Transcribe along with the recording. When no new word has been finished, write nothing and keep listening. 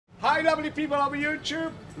Hi, lovely people of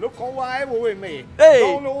YouTube. Look who I have with me. Hey.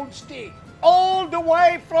 Donal Skehan. All the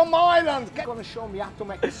way from Ireland. You're gonna show me how to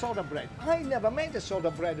make a soda bread. I never made a soda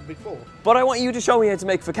bread before. But I want you to show me how to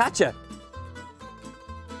make focaccia.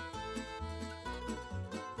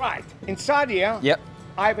 Right, inside here, Yep.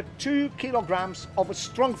 I have 2 kilograms of a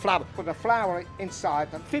strong flour. Put the flour inside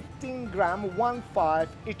and 15 gram, 1/5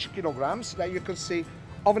 each kilograms that you can see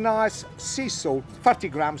of a nice sea salt, 30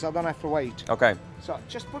 grams, I don't have to wait. Okay. So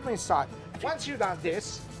just put them inside. Once you've done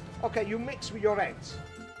this, okay, you mix with your hands.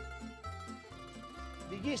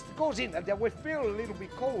 The yeast goes in and they will feel a little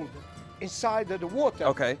bit cold inside of the water.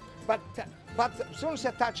 Okay. But as soon as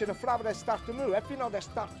you touch the flour, they start to move. If you know they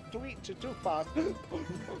start to eat too fast, and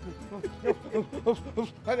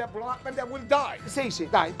they will die. It's easy.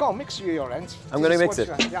 Dai, go mix with your hands. I'm going to mix it.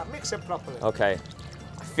 Yeah, mix it properly. Okay.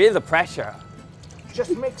 I feel the pressure.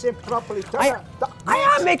 Just mix it properly. I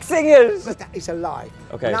am mixing it! But that is a lie.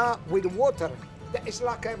 Okay. Now with water, it's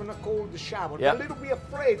like having a cold shower. Yeah. A little bit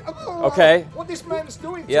afraid. Oh, Okay. What this man's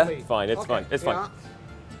doing Yeah, to me. fine, it's fine, it's fine.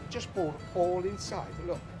 Just pour all inside.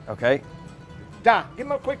 Look. Okay. Da, give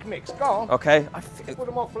him a quick mix. Go on. Okay.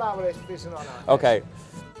 Put more flour as this and on. Okay.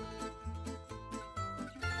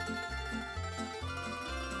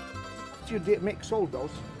 You did mix all those.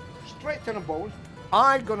 Straight in a bowl.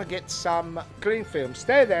 I'm gonna get some cling film.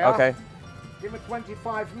 Stay there. Okay. Give it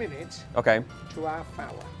 25 minutes Okay. to half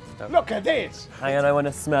hour. Yep. Look at this. Hang on, I want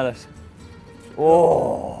to smell it.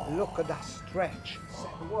 Oh. Look at that stretch.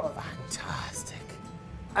 Fantastic.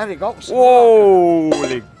 There you go.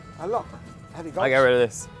 Holy. And look. There you go. I get rid of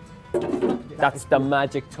this. That's the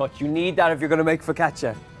magic touch. You need that if you're going to make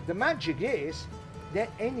focaccia. The magic is that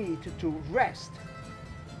I need to rest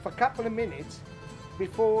for a couple of minutes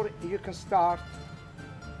before you can start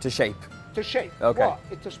To shape. to shape. Okay. What?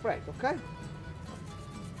 It to spread, okay?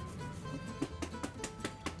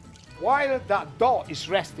 While that dough is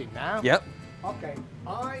resting now, Yep. okay,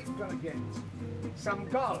 I'm gonna get some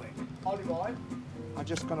garlic, olive oil. I'm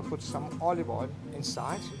just gonna put some olive oil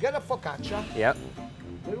inside. Get a focaccia, Yep.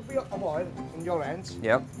 a little bit of oil in your hands,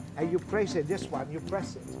 Yep. and you press it, this one, you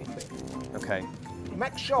press it. in it. Okay.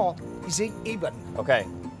 Make sure it's even. Okay.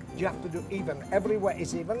 You have to do even. Everywhere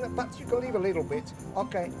is even, but you can leave a little bit.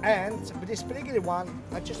 Okay, and with this particular one,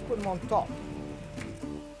 I just put them on top.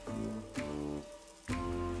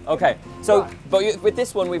 Okay. So, Right. but with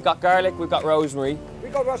this one, we've got garlic, we've got rosemary. We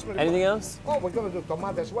got rosemary. Anything else? Oh, we're gonna do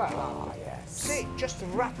tomato as well. Oh, yes. See, just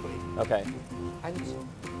roughly, Okay. and you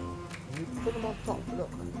put them on top. Look,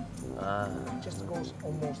 Ah. it just goes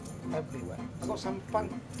almost everywhere. I've got some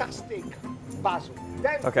fantastic basil.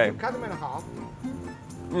 Then Okay. you cut them in half.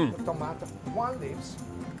 The tomato, 1 leaves.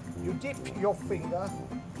 You dip your finger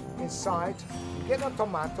inside. You get a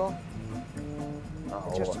tomato.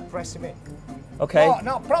 And just press him in. Okay. No,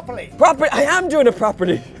 no, properly. Proper. I am doing it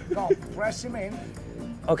properly. Go, press him in.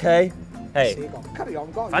 Okay. See, Hey. go. Carry on,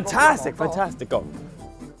 go. Fantastic. Go, go, go. Fantastic. Go.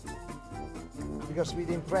 Because we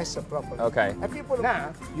didn't press it properly. Okay. If you put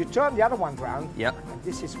now, you turn the other one round. Yep. And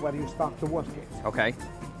this is where you start to work it. Okay.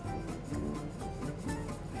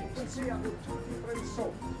 You can see I put 2 different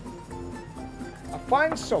salt. A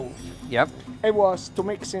fine salt, Yep. it was to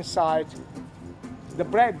mix inside the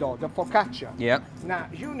bread dough, the focaccia. Yep. Now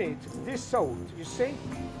you need this salt, you see?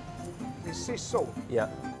 This is salt. Yep.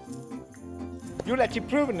 You let it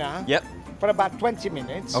prove now Yep. for about 20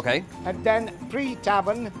 minutes. Okay. And then preheat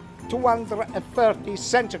oven 230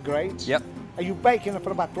 centigrade. Yep. And you bake it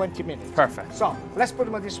for about 20 minutes. Perfect. So let's put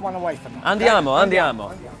this one away for now. Andiamo, Okay?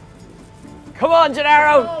 andiamo. Come on,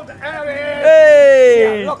 Gennaro. Oh, there it is.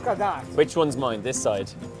 Hey. Yeah, look at that. Which one's mine? This side.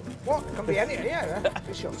 What? Can be any, yeah.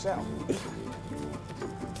 It's yourself.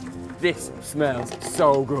 This smells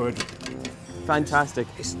so good. Fantastic.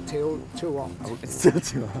 It's still too hot. Oh, it's still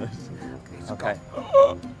too hot. Okay.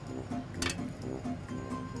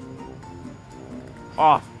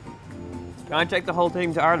 Oh. Can I take the whole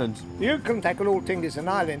thing to Ireland? You can take a little thing as an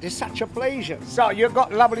island. It's such a pleasure. So you've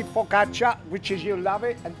got lovely focaccia, which is you love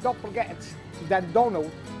it. And don't forget that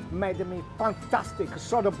Donald made me fantastic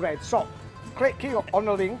soda bread. So click here on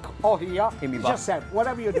the link or here. Give me back. Just say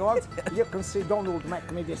whatever you want. You can see Donald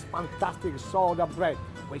make me this fantastic soda bread,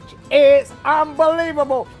 which is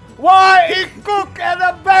unbelievable. Why he cook at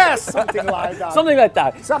the best? Something like that. Something like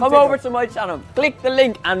that. Something Come over like- to my channel, click the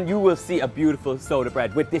link, and you will see a beautiful soda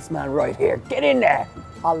bread with this man right here. Get in there.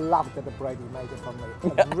 I love that the bread he made it for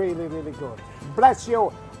me. It's really, really good. Bless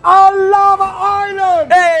you. I love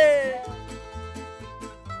Ireland. Hey!